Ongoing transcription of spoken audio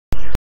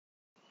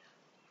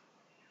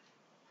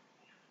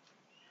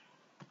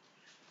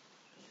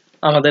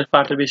আমাদের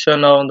পাঠ্য বিষয়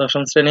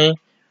নবম-দশম শ্রেণী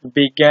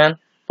বিজ্ঞান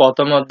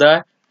প্রথম অধ্যায়।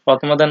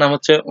 প্রথম অধ্যায়ের নাম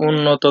হচ্ছে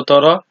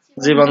উন্নততর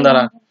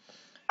জীবনধারা।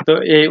 তো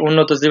এই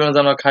উন্নত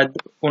জীবনধারা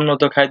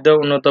উন্নত খাদ্য,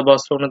 উন্নত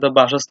বস্ত্র, উন্নত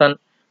বাসস্থান,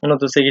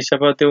 উন্নত চিকিৎসা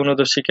পদ্ধতি, উন্নত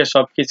শিক্ষা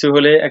সবকিছু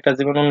হলে একটা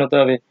জীবন উন্নত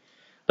হবে।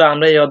 তো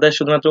আমরা এই অধ্যায়ে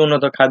শুধুমাত্র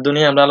উন্নত খাদ্য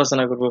নিয়ে আমরা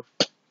আলোচনা করব।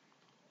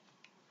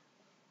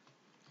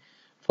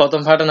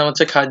 প্রথম পাঠের নাম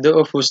হচ্ছে খাদ্য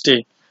ও পুষ্টি।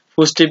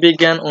 পুষ্টি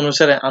বিজ্ঞান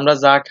অনুসারে আমরা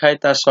যা খাই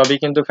তার সবই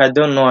কিন্তু খাদ্য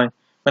নয়,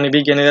 মানে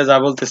বিজ্ঞানীরা যা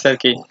বলতেছে আর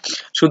কি।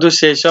 শুধু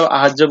সেই সব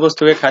আহার্য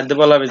বস্তুকে খাদ্য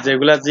বলা হবে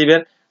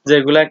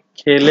যেগুলা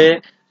খেলে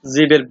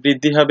জীবের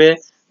বৃদ্ধি হবে,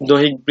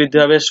 দৈহিক বৃদ্ধি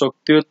হবে,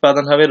 শক্তি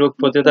উৎপাদন হবে, রোগ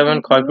প্রতিরোধ এবং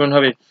ক্ষয়পূরণ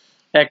হবে।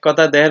 এক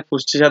কথা দেহের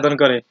পুষ্টি সাধন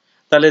করে।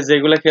 তাহলে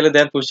যেগুলা খেলে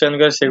দেহের পুষ্টি সাধন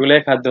করে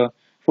সেগুলাই খাদ্য।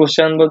 পুষ্টি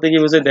সাধন বলতে কি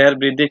বুঝে? দেহের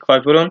বৃদ্ধি,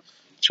 ক্ষয়পূরণ,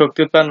 শক্তি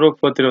উৎপাদন, রোগ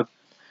প্রতিরোধ।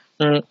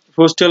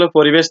 পুষ্টি হলো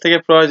পরিবেশ থেকে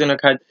প্রয়োজনীয়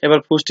খাদ্য। এবার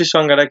পুষ্টির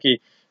সংজ্ঞাটা কি?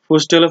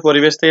 পুষ্টি হলো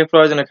পরিবেশ থেকে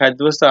প্রয়োজনীয়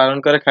খাদ্যবস্তু আহরণ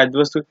করে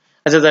খাদ্যবস্তু।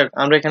 আচ্ছা যাক,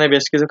 আমরা এখানে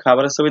বেশ কিছু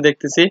খাবারের ছবি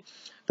দেখতেছি।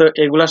 তো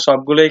এগুলা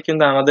সবগুলোই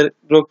কিন্তু আমাদের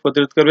রোগ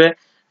প্রতিরোধ করবে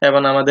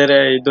এবং আমাদের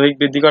এই দৈহিক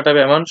বৃদ্ধি ঘটাবে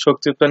এবং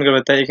শক্তি উৎপন্ন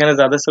করবে। তাই এখানে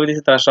যাদের ছবি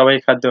দিচ্ছি তারা সবাই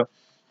খাদ্য।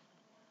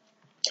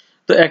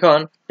 তো এখন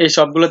এই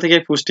সবগুলো থেকে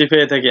পুষ্টি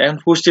পেয়ে থাকি। এখন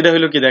পুষ্টিটা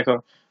হলো কি দেখো,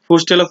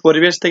 পুষ্টি হলো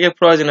পরিবেশ থেকে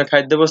প্রয়োজনীয়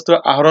খাদ্যবস্তু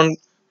আহরণ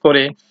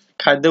করে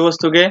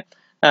খাদ্যবস্তুকে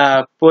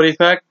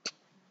পরিপাক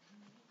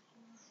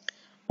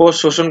ও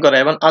শোষণ করা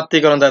এবং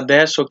আত্তীকরণ দ্বারা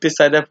দেহের শক্তির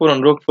চাহিদা পূরণ,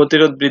 রোগ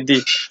প্রতিরোধ বৃদ্ধি,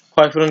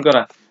 ক্ষয়পূরণ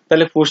করা।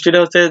 তাহলে পুষ্টিটা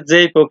হচ্ছে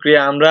যেই প্রক্রিয়া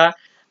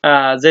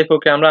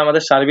আমরা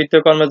আমাদের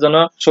শারীরবৃত্তীয় কর্মের জন্য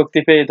শক্তি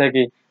পেয়ে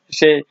থাকি,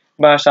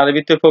 বা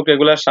শারীরবৃত্তীয়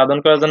প্রক্রিয়াগুলো সাধন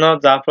করার জন্য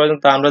যা প্রয়োজন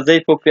তা আমরা যেই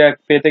প্রক্রিয়া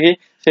পেয়ে থাকি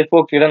সেই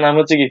প্রক্রিয়ার নাম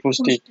হচ্ছে কি?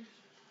 পুষ্টি।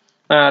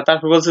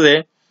 তারপর বলছে যে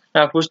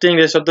পুষ্টি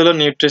ইংরেজি শব্দ হলো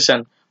নিউট্রিশন।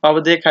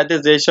 অবধি খাদ্যে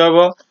যেসব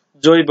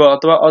জৈব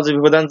অথবা অজৈব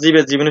উপাদান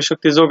জীবের জীবনী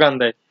শক্তি যোগান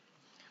দেয়।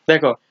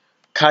 দেখো,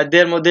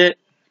 খাদ্যের মধ্যে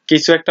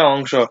কিছু একটা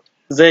অংশ,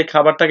 যে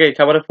খাবারটাকে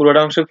খাবারের পুরোটা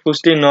অংশ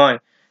পুষ্টি নয়,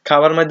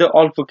 খাবার মধ্যে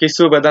অল্প কিছু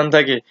উপাদান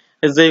থাকে,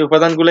 যে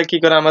উপাদানগুলো কি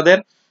করে আমাদের,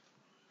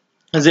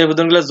 যে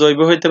উপাদানগুলো জৈব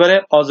হইতে পারে,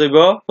 অজৈব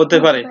হতে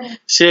পারে,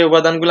 সেই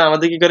উপাদানগুলো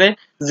আমাদের কি করে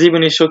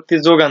জীবনী শক্তি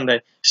যোগান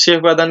দেয়। সেই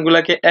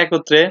উপাদানগুলোকে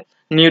একত্রে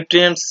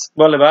নিউট্রিয়েন্টস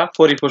বলে বা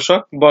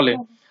পরিপোষক বলে।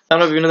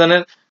 আমরা বিভিন্ন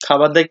ধরনের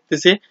খাবার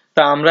দেখতেছি।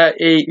 তা আমরা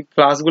এই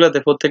ক্লাসগুলোতে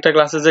প্রত্যেকটা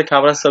ক্লাসে যে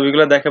খাবারের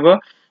ছবিগুলো দেখাবো,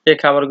 এই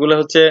খাবারগুলো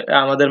হচ্ছে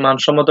আমাদের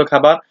মানসম্মত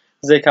খাবার,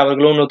 যে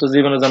খাবারগুলো উন্নত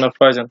জীবনের জন্য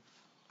প্রয়োজন।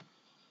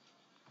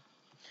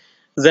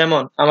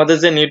 যেমন আমাদের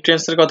যে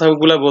নিউট্রিয়েন্টস এর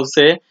কথাগুলো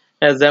বলছে,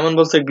 যেমন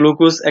বলছে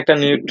গ্লুকোজ একটা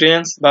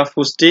নিউট্রিয়েন্টস বা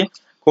পুষ্টি,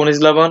 খনিজ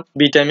লবণ,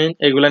 ভিটামিন,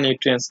 এগুলা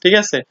নিউট্রিয়েন্টস, ঠিক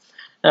আছে।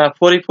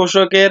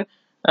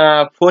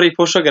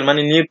 পরিপোষকের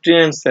মানে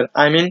নিউট্রিয়েন্টস এর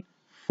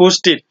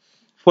পুষ্টির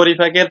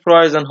পরিপাকের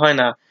প্রয়োজন হয়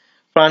না,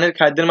 প্রাণীর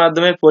খাদ্যের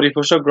মাধ্যমে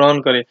পরিপোষক গ্রহণ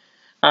করে।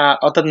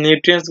 অর্থাৎ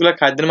নিউট্রিয়েন্টস গুলা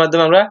খাদ্যের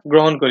মাধ্যমে আমরা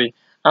গ্রহণ করি।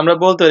 আমরা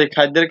বলতে পারি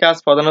খাদ্যের কাজ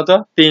প্রধানত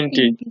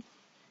তিনটি।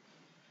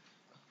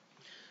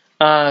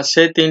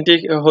 সেই তিনটি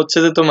হচ্ছে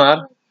যে তোমার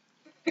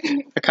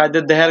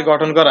খাদ্যের দেহের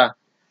গঠন করা,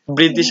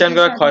 বৃদ্ধিসাধন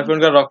করা, ক্ষয়পূরণ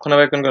করা,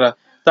 রক্ষণাবেক্ষণ করা।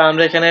 তো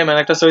আমরা এখানে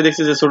একটা ছবি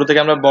দেখছি যে ছোট থেকে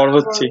আমরা বড়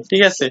হচ্ছি,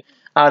 ঠিক আছে,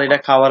 আর এটা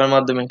খাবারের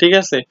মাধ্যমে, ঠিক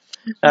আছে।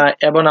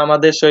 এবং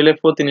আমাদের শরীরে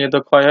প্রতিনিয়ত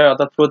ক্ষয় হয়,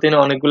 অর্থাৎ প্রতিদিন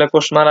অনেকগুলো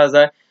কোষ মারা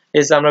যায়।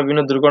 এছাড়া আমরা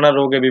বিভিন্ন দুর্ঘটনা,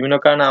 রোগে, বিভিন্ন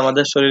কারণে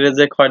আমাদের শরীরে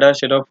যে ক্ষয়টা হয়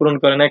সেটাও পূরণ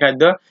করে নেয়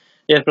খাদ্য।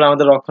 এরপর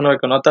আমাদের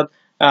রক্ষণাবেক্ষণ, অর্থাৎ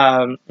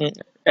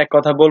এক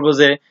কথা বলবো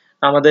যে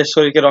আমাদের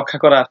শরীরকে রক্ষা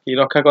করা আর কি,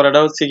 রক্ষা করাটা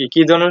হচ্ছে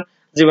কি ধরনের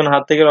জীবন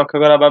হাত থেকে রক্ষা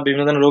করা বা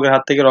বিভিন্ন ধরনের রোগের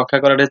হাত থেকে রক্ষা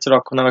করাটা হচ্ছে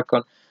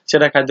রক্ষণাবেক্ষণ,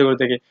 সেটা খাদ্যগুলো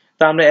থেকে।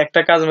 তা আমরা একটা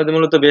কাজের মধ্যে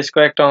মূলত বেশ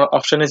কয়েকটা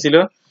অপশনে ছিল।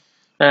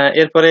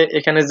 এরপরে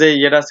এখানে যে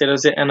ইয়েটা আছে এটা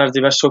হচ্ছে এনার্জি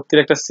বা শক্তির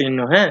একটা চিহ্ন।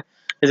 হ্যাঁ,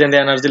 এই যে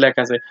এনার্জি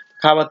লেখা আছে,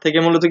 খাবার থেকে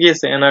মূলত কি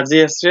আছে? এনার্জি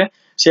আসছে।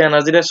 সেই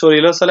এনার্জিটা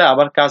শরীরেও চলে,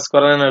 আবার কাজ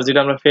করার এনার্জিটা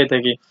আমরা পেয়ে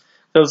থাকি।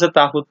 তো হচ্ছে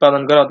তাপ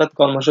উৎপাদন করে, অর্থাৎ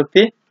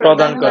কর্মশক্তি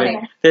প্রদান করে।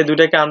 এই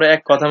দুটাকে আমরা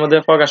এক কথার মধ্যে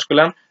প্রকাশ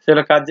করলাম,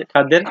 সেটা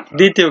খাদ্যের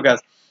দ্বিতীয় কাজ।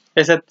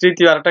 এছাড়া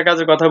তৃতীয় আরেকটা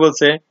কাজের কথা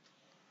বলছে,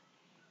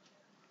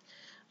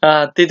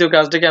 তৃতীয়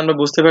কাজটাকে আমরা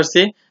বুঝতে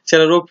পারছি,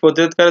 সেটা রোগ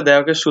প্রতিরোধ করে,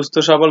 দেহকে সুস্থ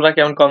সবল রাখে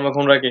এবং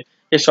কর্মক্ষম রাখে।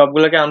 এই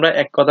সবগুলোকে আমরা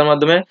এক কথার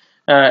মাধ্যমে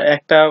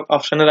একটা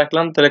অপশনে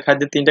রাখলাম। তাহলে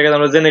খাদ্যের তিনটা কাজ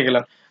আমরা জেনে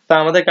গেলাম। তা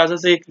আমাদের কাজ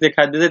হচ্ছে যে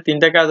খাদ্যের যে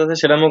তিনটা কাজ আছে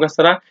সেটা মুখস্থ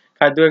করা,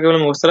 খাদ্যকে বলে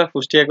মুখস্থ করা,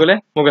 পুষ্টিকে বলে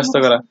মুখস্থ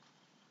করা।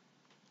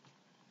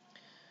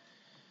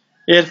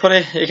 এরপরে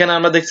এখানে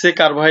আমরা দেখছি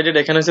কার্বোহাইড্রেট,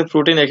 এখানে হচ্ছে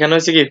প্রোটিন, এখানে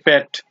হচ্ছে কি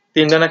ফ্যাট।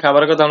 তিন ধরনের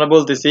খাবারের কথা আমরা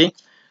বলতেছি।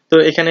 তো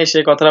এখানে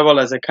সেই কথাটা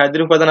বলা আছে।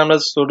 খাদ্যের উপাদান আমরা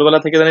ছোটবেলা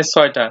থেকে জানি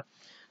 6টা,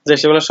 যে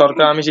সেগুলো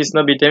শর্করা, আমিষ,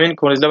 স্নেহ, ভিটামিন,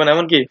 খনিজ লবণ,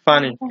 এমনকি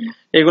পানি।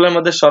 এগুলোর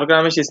মধ্যে শর্করা,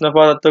 আমিষ, স্নেহ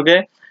পদার্থকে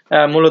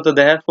মূলত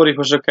দেহের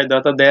পরিপোষক খাদ্য,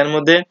 অর্থাৎ দেহের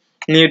মধ্যে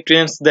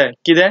নিউট্রিয়েন্টস দেয়।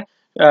 কি দেয়?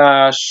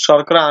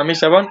 শর্করা, আমিষ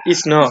এবং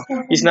স্নেহ।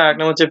 স্নেহ আরেক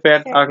নাম হচ্ছে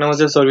ফ্যাট, আরেক নাম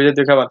হচ্ছে চর্বি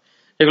জাতীয় খাবার।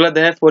 এগুলো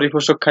দেহের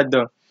পরিপোষক খাদ্য।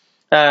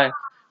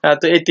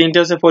 তো এই তিনটে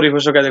হচ্ছে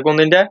পরিপোষক খাদ্য। কোন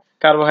তিনটা?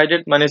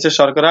 কার্বোহাইড্রেট মানে হচ্ছে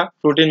শর্করা,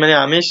 প্রোটিন মানে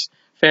আমিষ,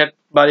 ফ্যাট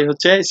বাড়ি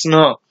হচ্ছে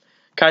স্নেহ।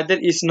 খাদ্যের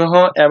স্নেহ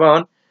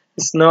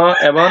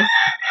এবং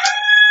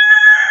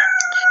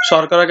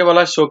শর্করাকে বলা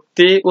হয়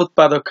শক্তি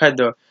উৎপাদক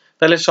খাদ্য।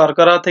 তাহলে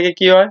শর্করা থেকে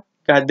কি হয়?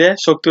 খাদ্যে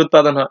শক্তি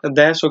উৎপাদন হয়,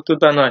 দেহে শক্তি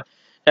উৎপাদন হয়।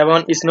 এবং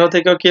স্নেহ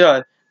থেকেও কি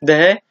হয়?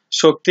 দেহে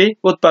শক্তি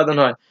উৎপাদন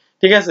হয়।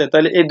 ঠিক আছে,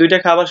 তাহলে এই দুইটা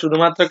খাবার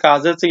শুধুমাত্র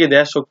কাজ হচ্ছে কি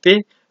দেহের শক্তি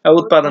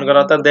উৎপাদন করা,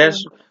 অর্থাৎ দেহের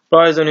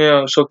প্রয়োজনীয়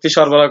শক্তি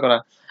সরবরাহ করা।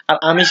 আর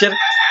আমিষের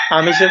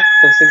আমিষের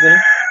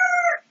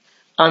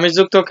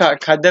আমিষযুক্ত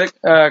খাদ্যের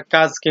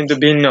কাজ কিন্তু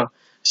ভিন্ন,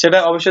 সেটা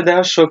অবশ্যই দেহ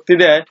শক্তি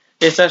দেয়,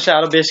 এছাড়া সে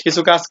আরো বেশ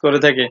কিছু কাজ করে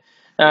থাকে,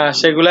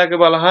 সেগুলাকে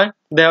বলা হয়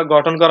দেহ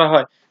গঠন করা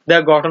হয়, দেহ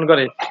গঠন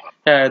করে।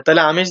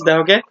 তাহলে আমিষ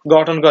দেহকে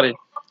গঠন করে।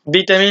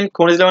 ভিটামিন,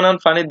 খনিজ লবণ,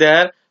 পানি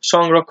দেহের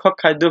সংরক্ষক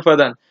খাদ্য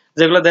উপাদান,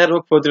 যেগুলো দেহের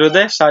রোগ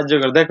প্রতিরোধে সাহায্য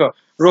করে। দেখো,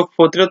 রোগ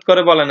প্রতিরোধ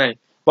করে বলে নাই,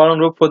 বরং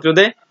রোগ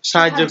প্রতিরোধে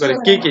সাহায্য করে।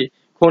 কি কি?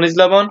 খনিজ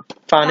লবণ,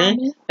 পানি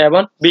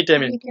এবং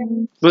ভিটামিন।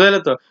 বুঝলে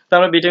তো?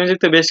 আমরা ভিটামিন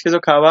যুক্ত বেশ কিছু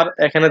খাবার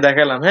এখানে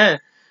দেখালাম। হ্যাঁ,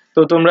 তো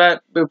তোমরা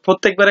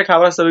প্রত্যেকবারে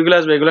খাবার ছবিগুলো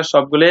আসবে, এগুলো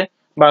সবগুলো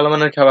ভালো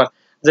মানের খাবার,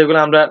 যেগুলো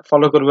আমরা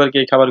ফলো করবো আর কি,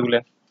 এই খাবারগুলো।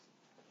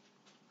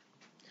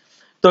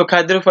 তো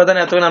খাদ্যের উপাদান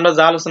এতক্ষণ আমরা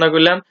যা আলোচনা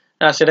করলাম,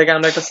 সেটাকে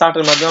আমরা একটা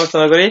চার্টের মাধ্যমে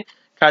আলোচনা করি।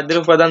 খাদ্যের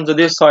উপাদান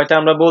যদি 6টা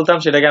আমরা বলতাম,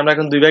 সেটাকে আমরা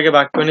এখন 2 ভাগে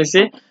ভাগ করে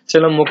নিছি।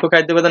 সেগুলো মুখ্য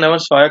খাদ্য উপাদান এবং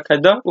সহায়ক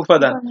খাদ্য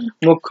উপাদান।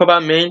 মুখ্য বা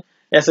মেইন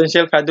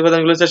এসেনশিয়াল খাদ্য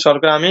উপাদানগুলো হচ্ছে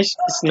শর্করা, আমিষ,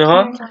 স্নেহ।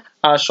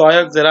 আর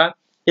সহায়ক যারা,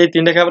 এই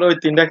 3টা খাবার, ওই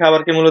 3টা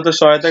খাবারকে মূলত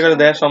সহায়তা করে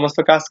দেয় সমস্ত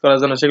কাজ করার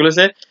জন্য, সেগুলো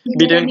হচ্ছে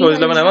ভিটামিন, খনিজ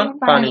লবণ এবং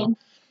পানি।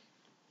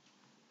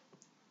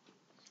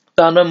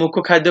 তো আমরা মুখ্য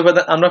খাদ্য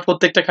উপাদান, আমরা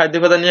প্রত্যেকটা খাদ্য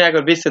উপাদান নিয়ে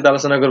একবার বিস্তারিত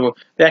আলোচনা করব।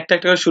 তো একটা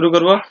একটা করে শুরু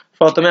করব।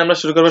 প্রথমে আমরা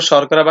শুরু করব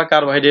শর্করা বা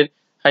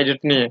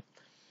কার্বোহাইড্রেট নিয়ে।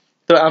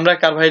 তো আমরা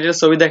কার্বোহাইড্রেট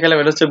ছবি দেখালাম,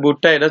 এটা হচ্ছে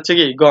ভুট্টা, এটা হচ্ছে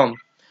কি গম।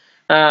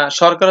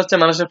 শর্করা হচ্ছে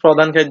মানুষের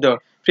প্রধান খাদ্য।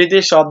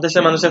 পৃথিবীর সব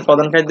দেশের মানুষের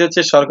প্রধান খাদ্য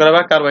হচ্ছে শর্করা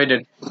বা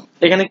কার্বোহাইড্রেট।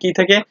 এখানে কি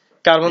থাকে?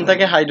 কার্বন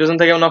থাকে, হাইড্রোজেন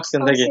থাকে এবং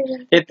অক্সিজেন থাকে।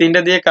 এই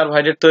 3টা দিয়ে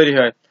কার্বোহাইড্রেট তৈরি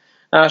হয়।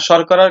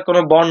 শর্করার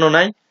কোনো বর্ণ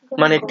নাই,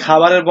 মানে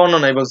খাবারের বর্ণ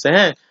নাই বলছে।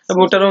 হ্যাঁ,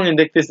 ভুট্টা রঙিন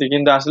দেখতেছি,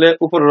 কিন্তু আসলে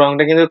উপর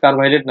রংটা কিন্তু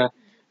কার্বোহাইড্রেট না।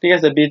 ঠিক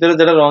আছে, ভিতরে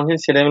যেটা রঙহীন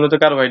সেটাই মূলত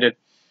কার্বোহাইড্রেট।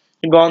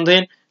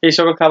 গন্ধহীন এই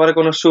সকল খাবারে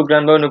কোনো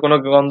সুঘ্রাণ বা অন্য কোনো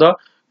গন্ধ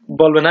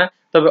বলবে না,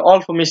 তবে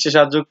অল্প মিষ্টি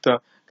স্বাদযুক্ত।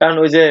 কারণ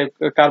ওই যে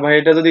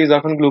কার্বোহাইড্রেট যদি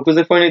যখন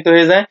গ্লুকোজে পরিণত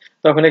হয়ে যায়,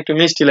 তখন একটু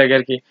মিষ্টি লাগে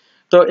আর কি।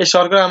 তো এই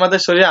শর্করা আমাদের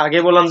শরীরে, আগে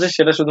বললাম যে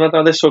সেটা শুধুমাত্র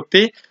আমাদের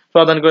শক্তি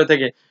প্রদান করে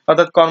থাকে,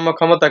 অর্থাৎ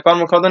কর্মক্ষমতা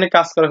মানে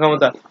কাজ করার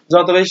ক্ষমতা।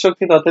 যত বেশি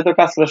শক্তি, তত তো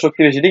কাজ করার শক্তি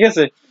বেশি। ঠিক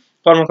আছে,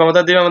 কর্মক্ষমতা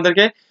দিবে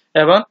আমাদেরকে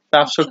এবং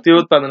তাপ শক্তি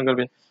উৎপাদন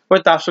করবে। ওই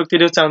তাপ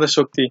শক্তিটা হচ্ছে আমাদের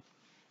শক্তি।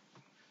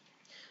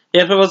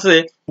 এরপর বলছে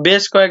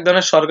বেশ কয়েক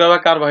ধরনের শর্করা বা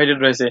কার্বোহাইড্রেট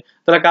রয়েছে।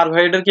 তাহলে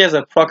কার্বোহাইড্রেট কি আছে?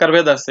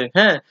 প্রকারভেদ আছে।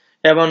 হ্যাঁ,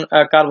 এবং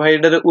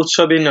কার্বোহাইড্রেটের উৎস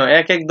ভিন্ন,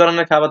 এক এক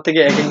ধরনের খাবার থেকে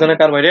এক এক ধরনের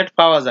কার্বোহাইড্রেট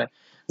পাওয়া যায়।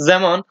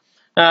 যেমন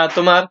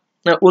তোমার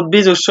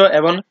উদ্ভিদ উৎস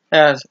এবং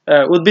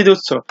উদ্ভিদ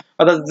উৎস,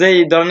 অর্থাৎ যেই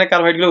ধরনের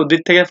কার্বোহাইড্রেট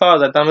উদ্ভিদ থেকে পাওয়া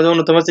যায়, তার মধ্যে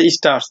অন্যতম হচ্ছে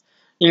স্টার্চ,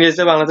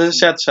 ইংরেজিতে বাংলাদেশে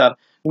শ্বেতসার,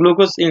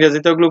 গ্লুকোজ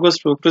ইংরেজিতে গ্লুকোজ,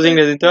 ফ্রুক্টোজ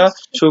ইংরেজিতে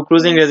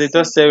সুক্রোজ, ইংরেজিতে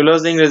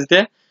সেলুলোজ ইংরেজিতে।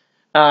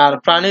 আর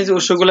প্রাণীজ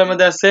উৎসগুলোর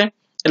মধ্যে আছে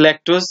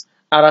ল্যাকটোজ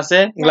আর আছে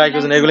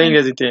গ্লাইকোজেন, এগুলো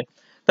ইংরেজিতে।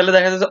 তাহলে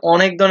দেখা যাচ্ছে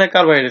অনেক ধরনের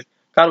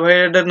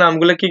কার্বোহাইড্রেটের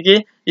নামগুলো কি কি?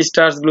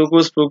 Starch,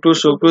 glucose, fructose,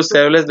 sucrose,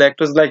 cellulose,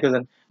 lactose,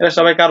 glycogen, এটা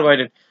সবাই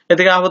কার্বোহাইড্রেট। এ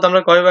থেকে আহত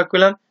আমরা কয় ভাগ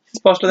পেলাম?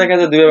 স্পষ্ট দেখা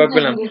যায় 2 ভাগ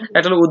পেলাম।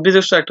 একটা হলো উদ্ভিদ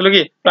উৎস, একটা হলো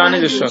কি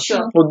প্রাণীজ উৎস।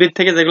 উদ্ভিদ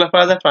থেকে যেগুলো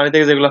পাওয়া যায়, প্রাণী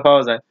থেকে যেগুলো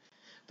পাওয়া যায়।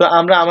 তো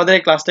আমরা আমাদের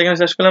এই ক্লাসটা এখানে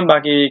শেষ করলাম,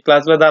 বাকি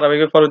ক্লাসগুলো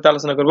ধারাবাহিক পরবর্তীতে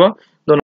আলোচনা করবো।